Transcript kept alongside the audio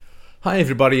Hi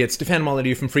everybody, it's Stefan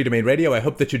Molyneux from Freedomain Radio. I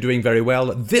hope that you're doing very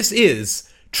well. This is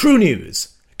True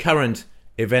News, current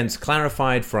events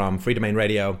clarified from Freedomain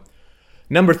Radio.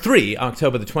 Number 3,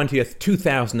 October the 20th,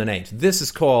 2008. This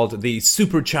is called the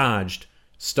Supercharged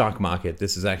Stock Market.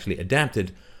 This is actually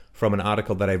adapted from an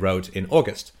article that I wrote in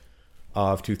August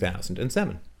of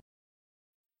 2007.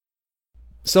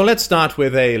 So let's start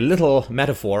with a little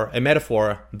metaphor, a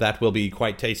metaphor that will be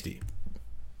quite tasty.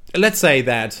 Let's say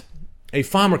that a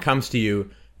farmer comes to you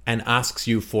and asks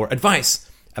you for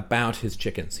advice about his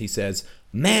chickens. He says,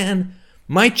 man,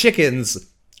 my chickens,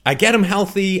 I get them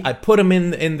healthy, I put them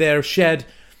in their shed,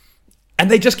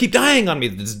 and they just keep dying on me.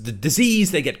 The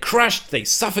disease, they get crushed, they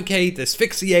suffocate, they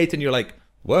asphyxiate, and you're like,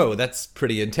 whoa, that's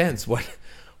pretty intense.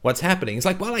 What's happening? He's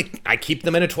like, well, I keep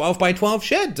them in a 12 by 12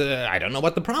 shed. I don't know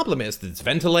what the problem is. It's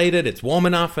ventilated, it's warm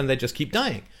enough, and they just keep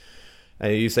dying.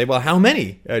 You say, well, how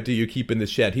many do you keep in the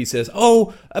shed? He says,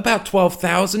 about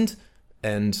 12,000.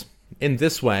 And in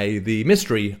this way, the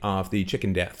mystery of the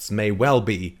chicken deaths may well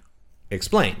be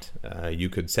explained. You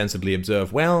could sensibly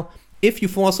observe, well, if you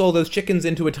force all those chickens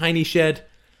into a tiny shed,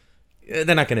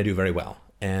 they're not going to do very well.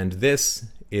 And this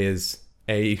is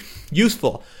a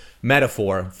useful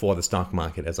metaphor for the stock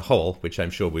market as a whole, which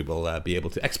I'm sure we will be able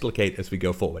to explicate as we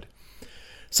go forward.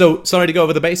 So, sorry to go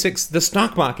over the basics. The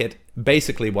stock market,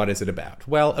 basically, what is it about?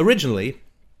 Well, originally,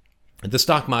 the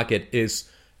stock market is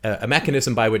a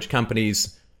mechanism by which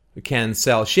companies can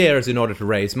sell shares in order to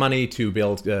raise money, to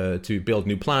build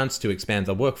new plants, to expand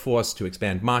their workforce, to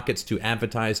expand markets, to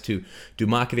advertise, to do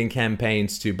marketing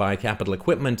campaigns, to buy capital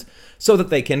equipment, so that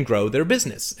they can grow their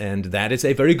business. And that is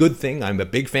a very good thing. I'm a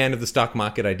big fan of the stock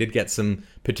market. I did get some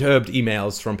perturbed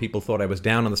emails from people who thought I was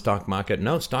down on the stock market.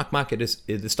 No, the stock market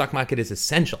is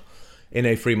essential in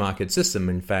a free market system.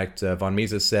 In fact, von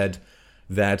Mises said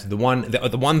that the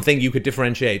one thing you could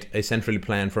differentiate a centrally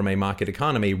planned from a market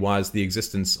economy was the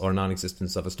existence or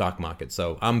non-existence of a stock market.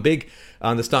 So I'm big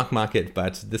on the stock market,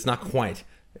 but that's not quite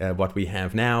what we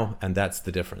have now, and that's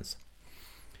the difference.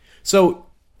 So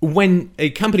when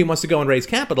a company wants to go and raise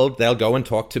capital, they'll go and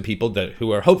talk to people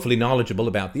who are hopefully knowledgeable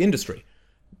about the industry.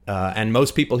 And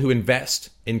most people who invest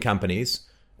in companies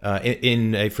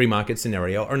in a free market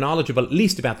scenario are knowledgeable at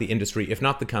least about the industry, if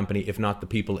not the company, if not the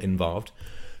people involved.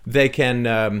 They can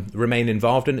remain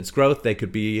involved in its growth. They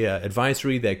could be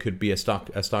advisory. They could be a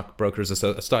stockholders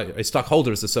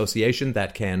association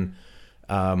that can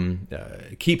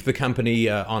keep the company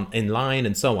in line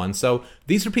and so on. So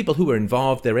these are people who are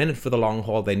involved. They're in it for the long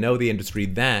haul. They know the industry.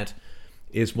 That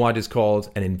is what is called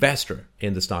an investor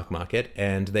in the stock market,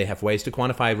 and they have ways to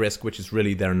quantify risk, which is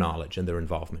really their knowledge and their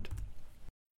involvement.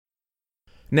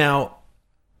 Now,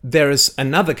 there is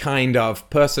another kind of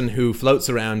person who floats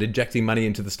around injecting money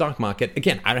into the stock market.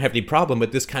 Again, I don't have any problem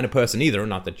with this kind of person either,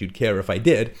 not that you'd care if I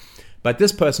did, but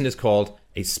this person is called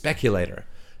a speculator.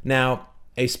 Now,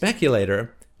 a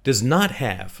speculator does not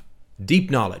have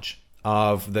deep knowledge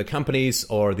of the companies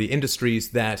or the industries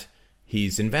that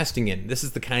he's investing in. This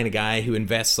is the kind of guy who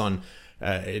invests on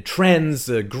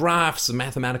trends, graphs,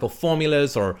 mathematical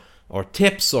formulas, or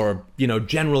tips, or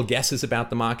general guesses about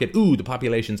the market. Ooh, the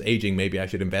population's aging, maybe I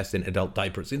should invest in adult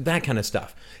diapers. That kind of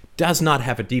stuff. Does not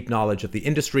have a deep knowledge of the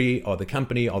industry or the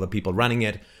company or the people running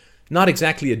it. Not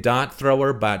exactly a dart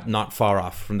thrower, but not far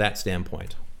off from that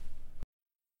standpoint.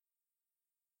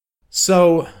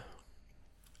 So,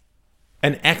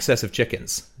 an excess of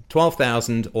chickens.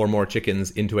 12,000 or more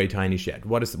chickens into a tiny shed.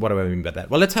 What do I mean by that?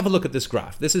 Well, let's have a look at this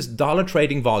graph. This is dollar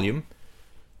trading volume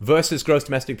versus gross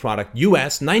domestic product,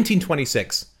 U.S.,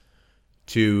 1926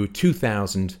 to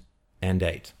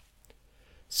 2008.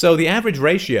 So the average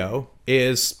ratio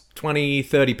is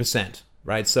 20-30%,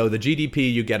 right? So the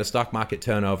GDP, you get a stock market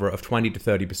turnover of 20 to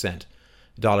 30%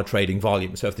 dollar trading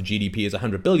volume. So if the GDP is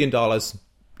 $100 billion,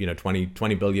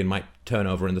 20 billion might turn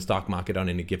over in the stock market on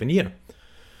any given year.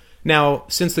 Now,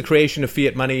 since the creation of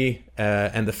fiat money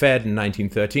and the Fed in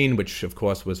 1913, which of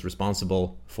course was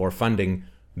responsible for funding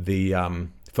the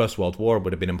First World War,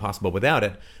 would have been impossible without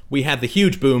it, we had the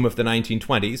huge boom of the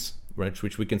 1920s,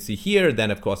 which we can see here.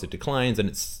 Then, of course, it declines and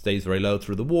it stays very low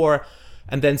through the war,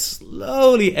 and then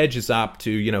slowly edges up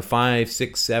to 5,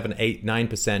 6, 7, 8,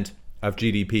 9% of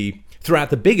GDP throughout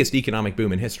the biggest economic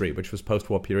boom in history, which was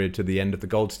post-war period to the end of the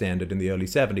gold standard in the early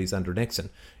 70s under Nixon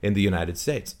in the United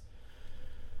States.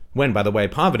 When, by the way,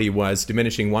 poverty was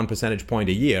diminishing 1 percentage point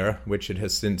a year, which it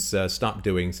has since stopped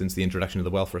doing since the introduction of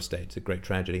the welfare state. It's a great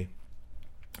tragedy.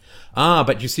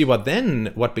 But you see what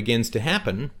begins to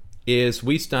happen is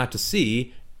we start to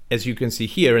see, as you can see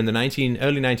here in the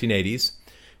early 1980s,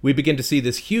 we begin to see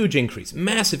this huge increase,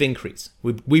 massive increase.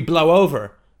 We blow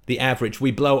over the average.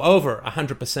 We blow over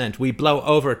 100%. We blow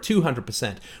over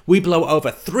 200%. We blow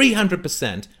over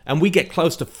 300%. And we get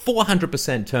close to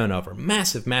 400% turnover.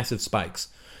 Massive, massive spikes.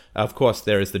 Of course,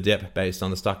 there is the dip based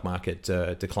on the stock market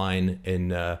decline in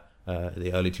the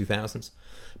early 2000s.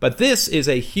 But this is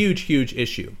a huge, huge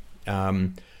issue.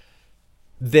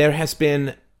 There has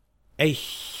been a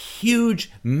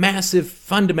huge, massive,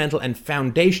 fundamental and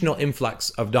foundational influx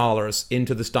of dollars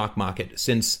into the stock market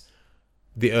since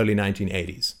the early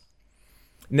 1980s.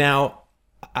 Now,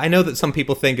 I know that some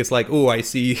people think it's like, oh, I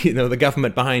see, the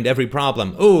government behind every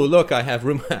problem. Oh, look, I have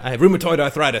rheumatoid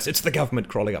arthritis. It's the government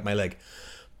crawling up my leg.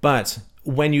 But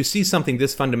when you see something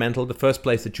this fundamental, the first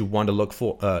place you want to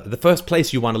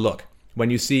look when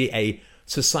you see a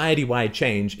society-wide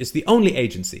change is the only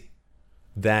agency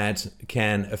that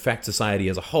can affect society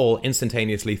as a whole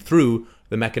instantaneously through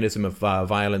the mechanism of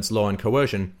violence, law, and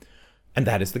coercion, and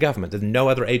that is the government. There's no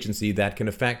other agency that can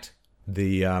affect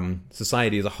the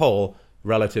society as a whole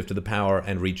relative to the power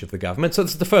and reach of the government. So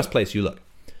this is the first place you look.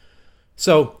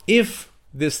 So if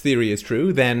this theory is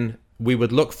true, then we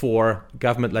would look for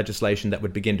government legislation that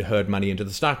would begin to herd money into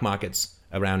the stock markets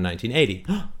around 1980.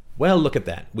 Well, look at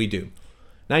that. We do.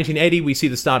 1980, we see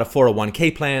the start of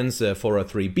 401k plans,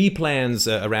 403b plans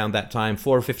around that time,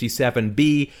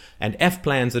 457b and F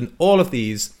plans, and all of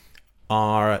these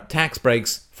are tax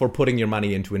breaks for putting your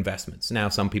money into investments. Now,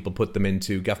 some people put them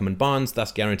into government bonds,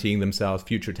 thus guaranteeing themselves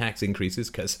future tax increases,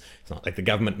 because it's not like the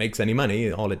government makes any money.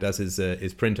 All it does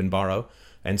is print and borrow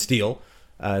and steal.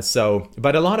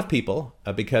 But a lot of people,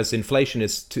 because inflation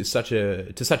is to such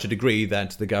a degree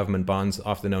that the government bonds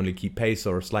often only keep pace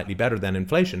or slightly better than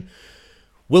inflation,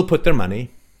 will put their money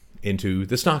into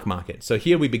the stock market. So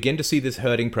here we begin to see this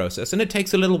herding process, and it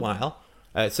takes a little while.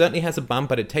 It certainly has a bump,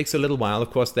 but it takes a little while.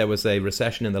 At course, there was a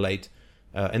recession in the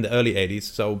early 80s,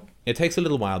 so it takes a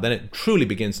little while. Then it truly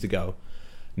begins to go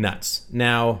nuts.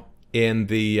 Now, in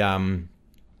the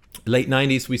late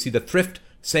 90s, we see the Thrift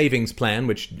Savings Plan,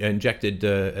 which injected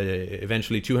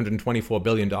eventually $224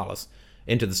 billion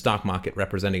into the stock market,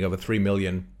 representing over 3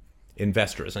 million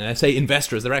investors. And I say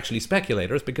investors, they're actually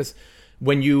speculators, because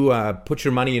when you put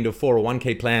your money into a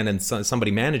 401k plan and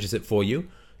somebody manages it for you,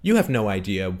 you have no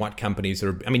idea what companies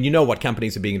are, you know what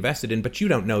companies are being invested in, but you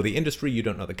don't know the industry, you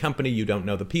don't know the company, you don't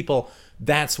know the people.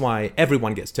 That's why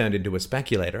everyone gets turned into a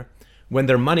speculator when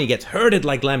their money gets herded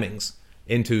like lemmings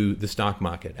into the stock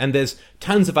market. And there's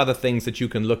tons of other things that you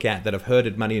can look at that have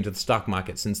herded money into the stock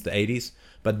market since the 80s.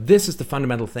 But this is the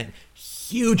fundamental thing.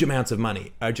 Huge amounts of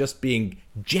money are just being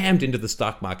jammed into the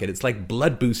stock market. It's like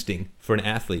blood boosting for an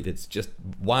athlete. It's just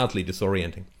wildly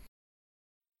disorienting.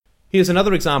 Here's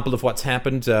another example of what's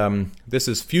happened. This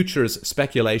is futures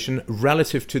speculation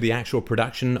relative to the actual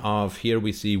production of, here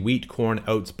we see wheat, corn,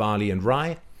 oats, barley, and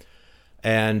rye.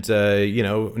 And,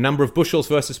 number of bushels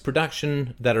versus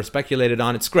production that are speculated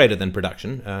on, it's greater than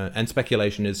production. And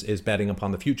speculation is betting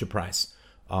upon the future price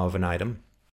of an item.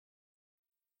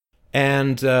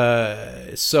 And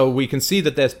so we can see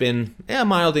that there's been a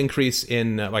mild increase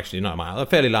in, a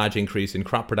fairly large increase in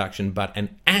crop production, but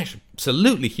an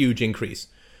absolutely huge increase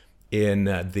in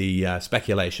the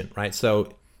speculation, right?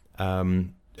 So a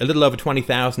little over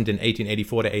 20,000 in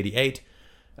 1884 to 88,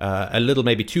 a little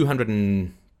maybe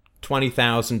 220,000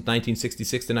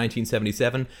 1966 to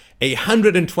 1977,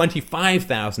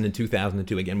 125,000 in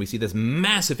 2002. Again, we see this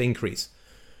massive increase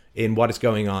in what is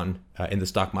going on in the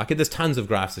stock market. There's tons of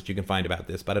graphs that you can find about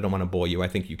this, but I don't want to bore you. I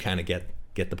think you kind of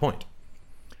get the point.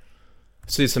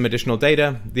 So some additional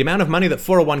data. The amount of money that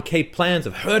 401k plans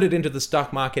have herded into the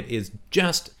stock market is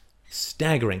just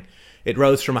staggering. It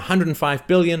rose from $105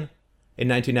 billion in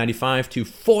 1995 to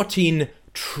 $14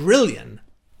 trillion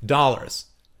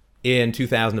in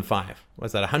 2005.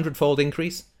 Was that a 100-fold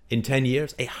increase in 10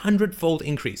 years? A 100-fold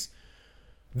increase.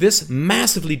 This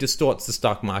massively distorts the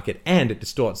stock market, and it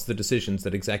distorts the decisions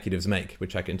that executives make,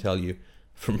 which I can tell you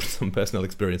from some personal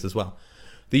experience as well.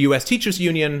 The U.S. Teachers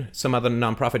Union, some other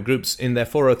nonprofit groups, in their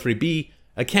 403b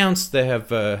accounts, they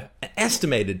have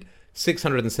estimated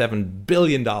 $607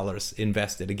 billion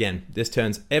invested. Again, this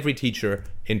turns every teacher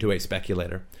into a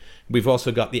speculator. We've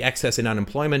also got the excess in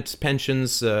unemployment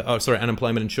pensions,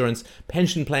 unemployment insurance,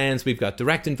 pension plans. We've got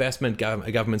direct investment,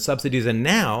 government subsidies, and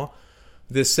now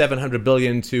this $700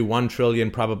 billion to $1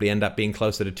 trillion probably end up being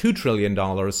closer to $2 trillion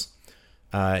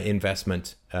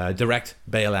investment, direct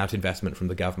bailout investment from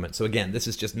the government. So again, this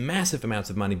is just massive amounts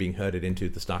of money being herded into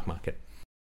the stock market.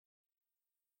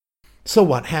 So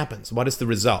what happens? What is the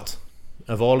result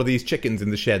of all of these chickens in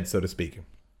the shed, so to speak?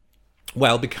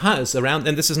 Well, because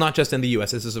and this is not just in the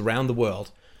US, this is around the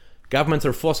world, governments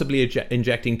are forcibly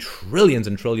injecting trillions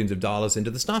and trillions of dollars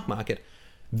into the stock market.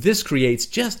 This creates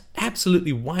just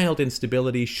absolutely wild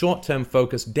instability, short-term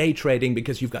focus, day trading,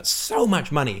 because you've got so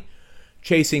much money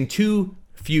chasing too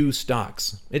few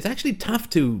stocks. It's actually tough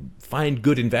to find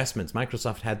good investments.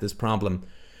 Microsoft had this problem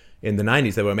in the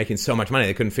 90s. They were making so much money,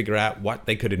 they couldn't figure out what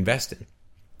they could invest in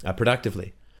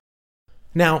productively.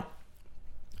 Now,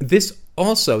 this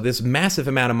massive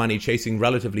amount of money chasing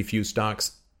relatively few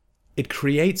stocks, it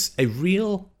creates a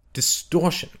real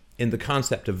distortion in the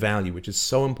concept of value, which is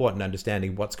so important in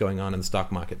understanding what's going on in the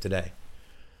stock market today.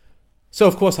 So,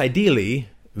 of course, ideally,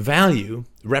 value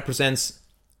represents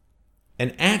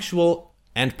an actual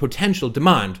and potential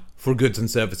demand for goods and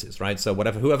services, right? So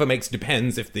whoever makes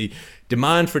Depends, if the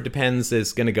demand for Depends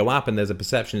is going to go up and there's a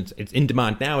perception it's in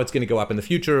demand now, it's going to go up in the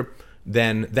future,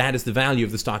 then that is the value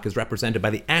of the stock is represented by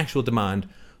the actual demand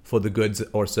for the goods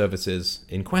or services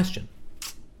in question.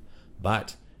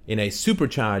 But in a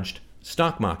supercharged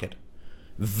stock market,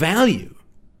 value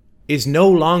is no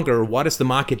longer what is the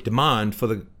market demand for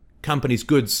the company's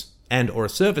goods and or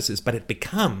services, but it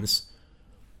becomes,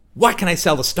 what can I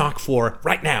sell the stock for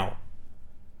right now?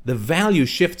 The value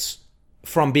shifts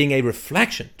from being a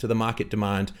reflection to the market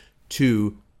demand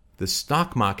to the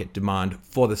stock market demand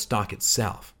for the stock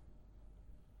itself.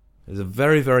 It's a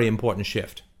very, very important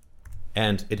shift,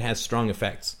 and it has strong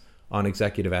effects on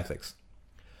executive ethics.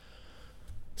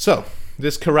 So,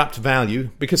 this corrupt value,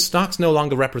 because stocks no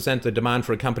longer represent the demand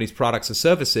for a company's products or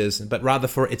services, but rather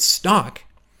for its stock,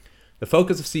 the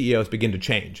focus of CEOs begin to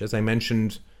change. As I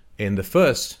mentioned in the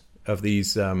first of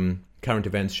these current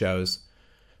events shows,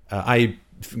 I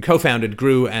co-founded,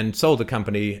 grew, and sold a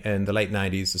company in the late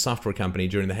 90s, a software company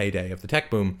during the heyday of the tech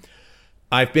boom.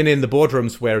 I've been in the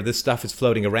boardrooms where this stuff is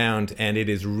floating around, and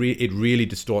it really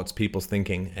distorts people's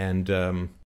thinking. And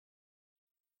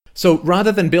so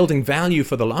rather than building value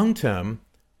for the long term,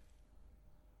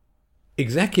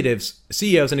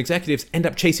 CEOs and executives end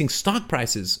up chasing stock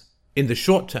prices in the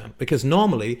short term, because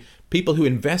normally people who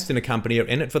invest in a company are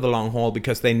in it for the long haul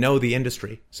because they know the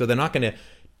industry. So they're not going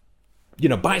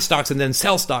to buy stocks and then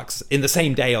sell stocks in the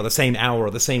same day or the same hour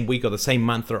or the same week or the same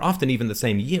month or often even the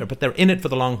same year, but they're in it for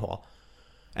the long haul.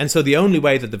 And so the only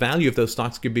way that the value of those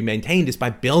stocks could be maintained is by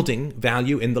building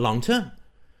value in the long term.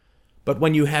 But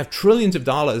when you have trillions of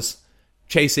dollars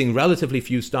chasing relatively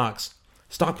few stocks,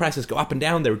 stock prices go up and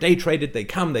down, they're day traded, they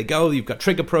come, they go, you've got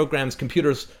trigger programs,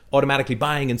 computers automatically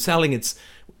buying and selling,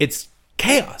 it's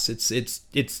chaos,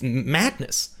 it's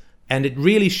madness. And it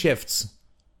really shifts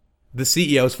the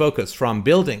CEO's focus from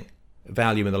building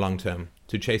value in the long term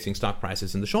to chasing stock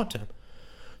prices in the short term.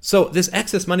 So this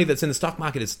excess money that's in the stock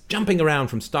market is jumping around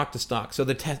from stock to stock. So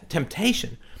the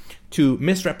temptation to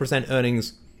misrepresent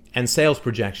earnings and sales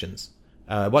projections,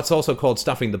 what's also called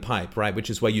stuffing the pipe, right?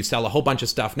 Which is where you sell a whole bunch of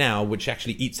stuff now, which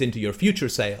actually eats into your future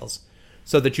sales,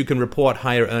 so that you can report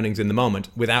higher earnings in the moment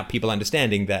without people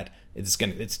understanding that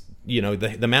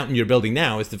the mountain you're building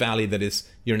now is the valley that is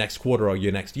your next quarter or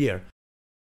your next year.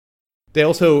 They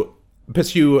also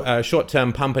pursue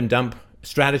short-term pump and dump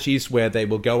strategies where they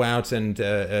will go out and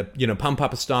pump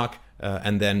up a stock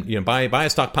and then buy a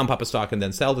stock, pump up a stock, and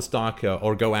then sell the stock,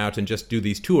 or go out and just do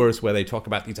these tours where they talk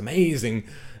about these amazing,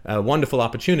 wonderful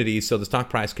opportunities so the stock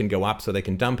price can go up so they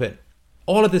can dump it.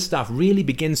 All of this stuff really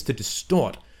begins to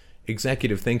distort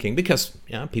executive thinking because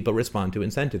people respond to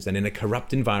incentives, and in a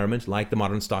corrupt environment like the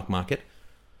modern stock market,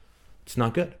 it's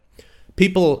not good.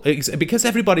 Because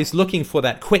everybody's looking for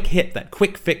that quick hit, that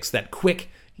quick fix, that quick,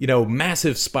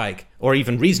 massive spike, or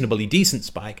even reasonably decent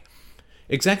spike,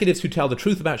 executives who tell the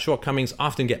truth about shortcomings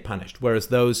often get punished, whereas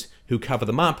those who cover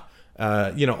them up,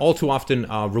 all too often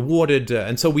are rewarded.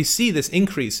 And so we see this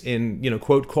increase in,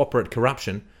 quote, corporate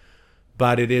corruption,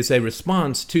 but it is a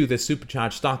response to this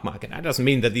supercharged stock market. That doesn't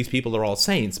mean that these people are all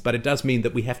saints, but it does mean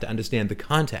that we have to understand the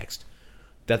context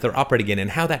that they're operating in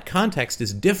and how that context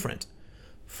is different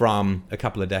from a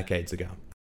couple of decades ago.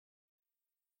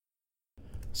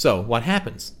 So, what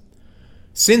happens?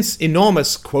 Since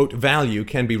enormous, quote, value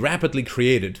can be rapidly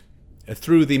created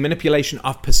through the manipulation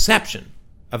of perception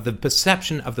of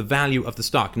the value of the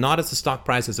stock, not as the stock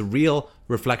price as a real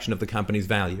reflection of the company's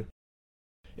value,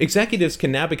 executives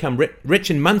can now become rich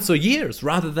in months or years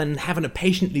rather than having to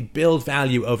patiently build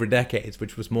value over decades,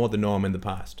 which was more the norm in the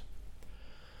past.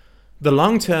 The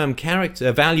long-term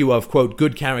value of, quote,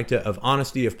 good character, of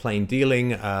honesty, of plain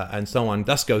dealing, and so on,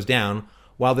 thus goes down,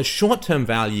 while the short-term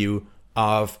value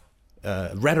of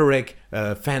rhetoric,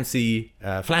 fancy,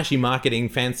 flashy marketing,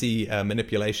 fancy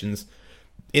manipulations,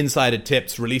 insider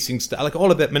tips, releasing like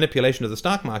all of that manipulation of the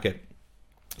stock market,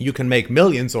 you can make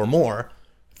millions or more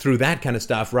through that kind of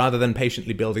stuff rather than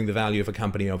patiently building the value of a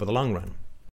company over the long run.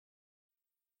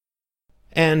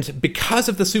 And because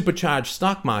of the supercharged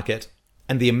stock market,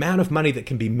 and the amount of money that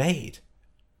can be made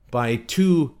by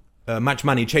too much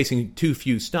money chasing too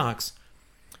few stocks,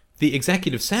 the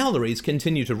executive salaries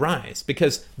continue to rise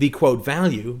because the quote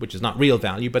value, which is not real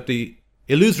value, but the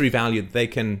illusory value that they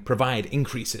can provide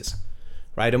increases,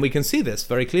 right? And we can see this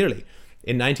very clearly.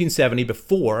 In 1970,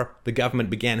 before the government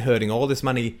began herding all this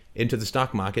money into the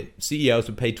stock market, CEOs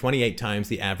were paid 28 times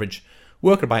the average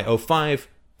worker. By 2005,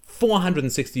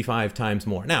 465 times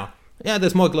more. Now, yeah,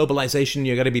 there's more globalization,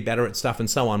 you're going to be better at stuff and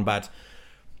so on, but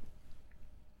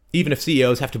even if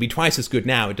CEOs have to be twice as good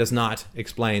now, it does not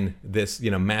explain this,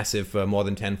 massive, more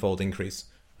than tenfold increase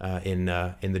in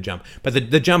the jump. But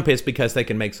the jump is because they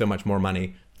can make so much more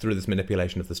money through this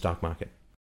manipulation of the stock market.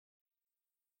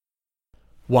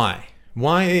 Why?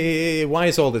 Why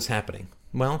is all this happening?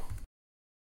 Well,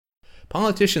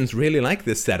 politicians really like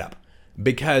this setup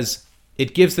because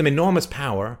it gives them enormous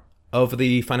power over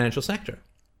the financial sector,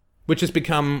 which has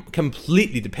become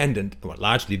completely dependent, or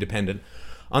largely dependent,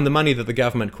 on the money that the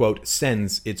government, quote,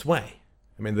 sends its way.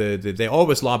 I mean, they're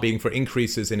always lobbying for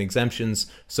increases in exemptions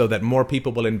so that more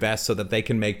people will invest so that they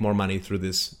can make more money through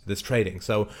this trading.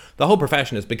 So the whole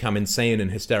profession has become insane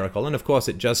and hysterical. And of course,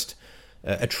 it just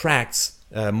attracts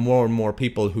more and more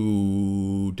people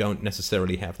who don't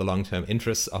necessarily have the long-term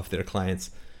interests of their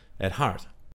clients at heart.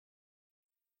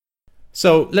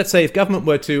 So let's say if government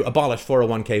were to abolish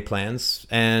 401k plans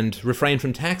and refrain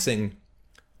from taxing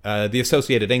the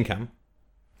associated income,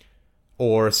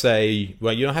 or say,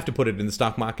 well, you don't have to put it in the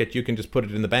stock market, you can just put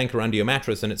it in the bank or under your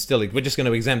mattress and we're just going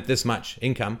to exempt this much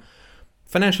income,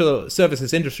 financial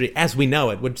services industry as we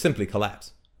know it would simply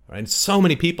collapse. Right? And so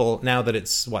many people, now that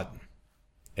it's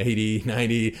 80,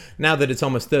 90, now that it's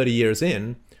almost 30 years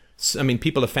in, I mean,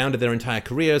 people have founded their entire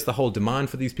careers, the whole demand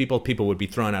for these people would be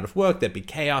thrown out of work, there'd be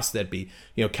chaos, there'd be,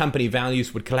 company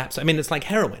values would collapse. I mean, it's like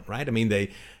heroin, right? I mean, they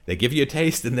give you a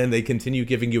taste and then they continue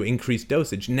giving you increased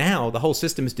dosage. Now, the whole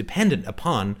system is dependent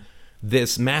upon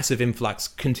this massive influx,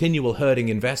 continual herding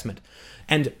investment.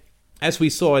 And as we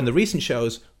saw in the recent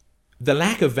shows, the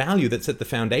lack of value that's at the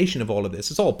foundation of all of this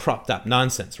is all propped up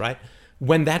nonsense, right?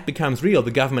 When that becomes real,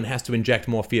 the government has to inject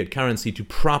more fiat currency to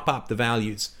prop up the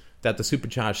values that the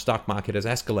supercharged stock market has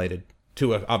escalated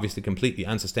to a obviously completely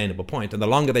unsustainable point. And the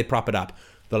longer they prop it up,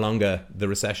 the longer the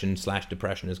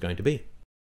recession/depression is going to be.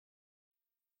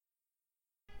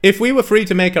 If we were free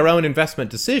to make our own investment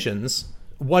decisions,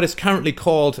 what is currently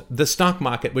called the stock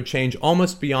market would change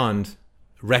almost beyond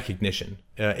recognition.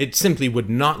 It simply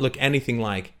would not look anything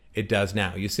like it does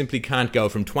now. You simply can't go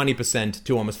from 20%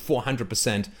 to almost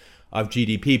 400% of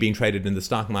GDP being traded in the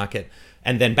stock market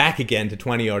and then back again to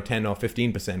 20 or 10 or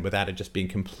 15% without it just being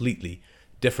completely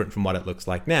different from what it looks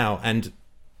like now. And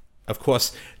of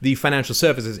course, the financial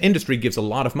services industry gives a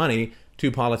lot of money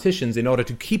to politicians in order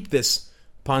to keep this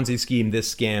Ponzi scheme,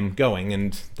 this scam going,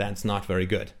 and that's not very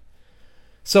good.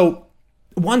 So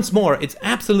once more, it's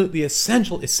absolutely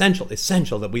essential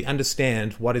that we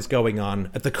understand what is going on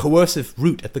at the coercive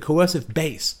root, at the coercive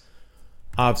base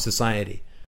of society.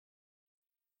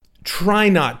 Try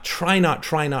not,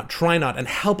 and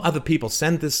help other people.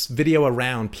 Send this video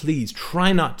around, please.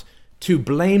 Try not to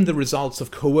blame the results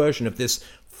of coercion, of this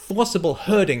forcible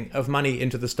herding of money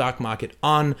into the stock market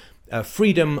on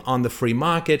freedom, on the free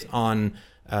market, on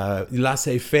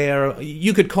laissez-faire.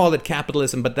 You could call it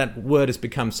capitalism, but that word has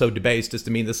become so debased as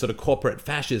to mean this sort of corporate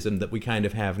fascism that we kind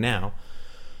of have now.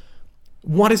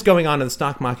 What is going on in the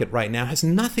stock market right now has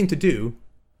nothing to do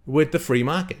with the free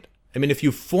market. I mean, if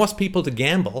you force people to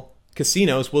gamble,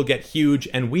 casinos will get huge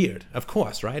and weird, of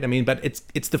course, right? I mean, but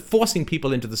it's the forcing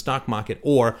people into the stock market,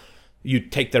 or you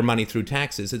take their money through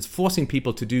taxes. It's forcing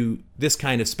people to do this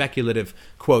kind of speculative,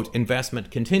 quote,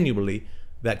 investment continually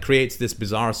that creates this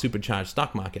bizarre supercharged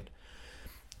stock market.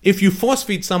 If you force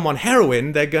feed someone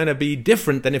heroin, they're going to be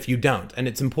different than if you don't. And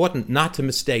it's important not to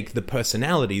mistake the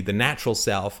personality, the natural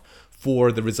self,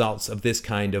 for the results of this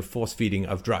kind of force feeding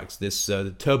of drugs, this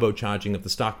turbocharging of the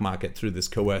stock market through this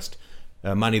coerced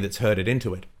money that's herded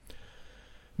into it.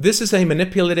 This is a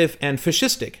manipulative and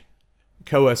fascistic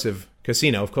coercive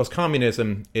casino. Of course,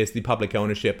 communism is the public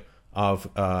ownership of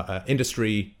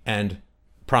industry and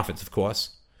profits, of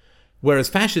course, whereas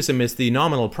fascism is the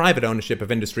nominal private ownership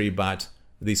of industry, but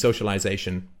the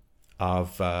socialization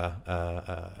of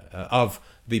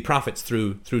the profits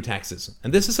through taxes.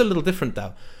 And this is a little different,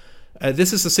 though.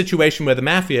 This is a situation where the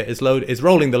mafia is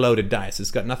rolling the loaded dice. It's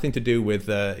got nothing to do with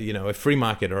a free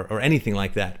market or anything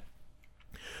like that.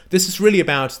 This is really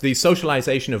about the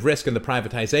socialization of risk and the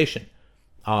privatization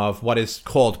of what is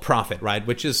called profit, right?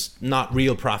 Which is not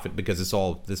real profit because it's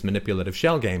all this manipulative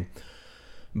shell game.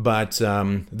 But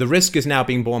the risk is now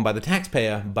being borne by the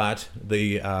taxpayer, but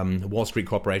the Wall Street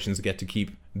corporations get to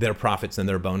keep their profits and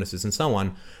their bonuses and so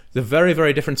on. It's a very,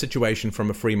 very different situation from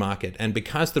a free market. And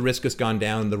because the risk has gone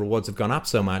down and the rewards have gone up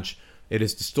so much, it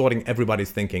is distorting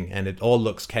everybody's thinking, and it all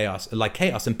looks like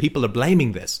chaos. And people are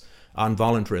blaming this on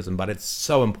voluntarism, but it's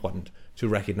so important to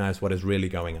recognize what is really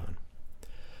going on.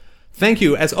 Thank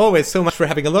you, as always, so much for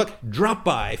having a look. Drop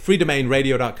by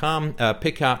freedomainradio.com,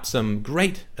 pick up some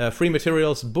great free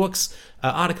materials, books,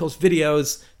 articles,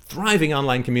 videos, thriving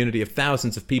online community of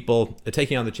thousands of people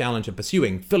taking on the challenge of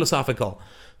pursuing philosophical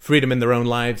freedom in their own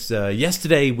lives.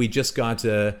 Yesterday, we just got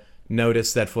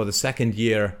notice that for the second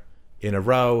year in a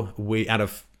row, we, out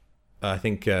of, I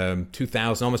think,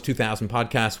 2,000, almost 2,000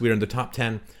 podcasts, we're in the top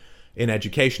 10 in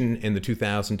education in the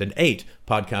 2008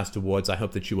 Podcast Awards. I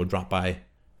hope that you will drop by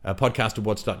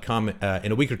podcastawards.com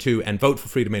in a week or two and vote for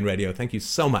Free Domain Radio. Thank you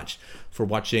so much for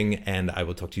watching, and I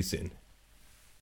will talk to you soon.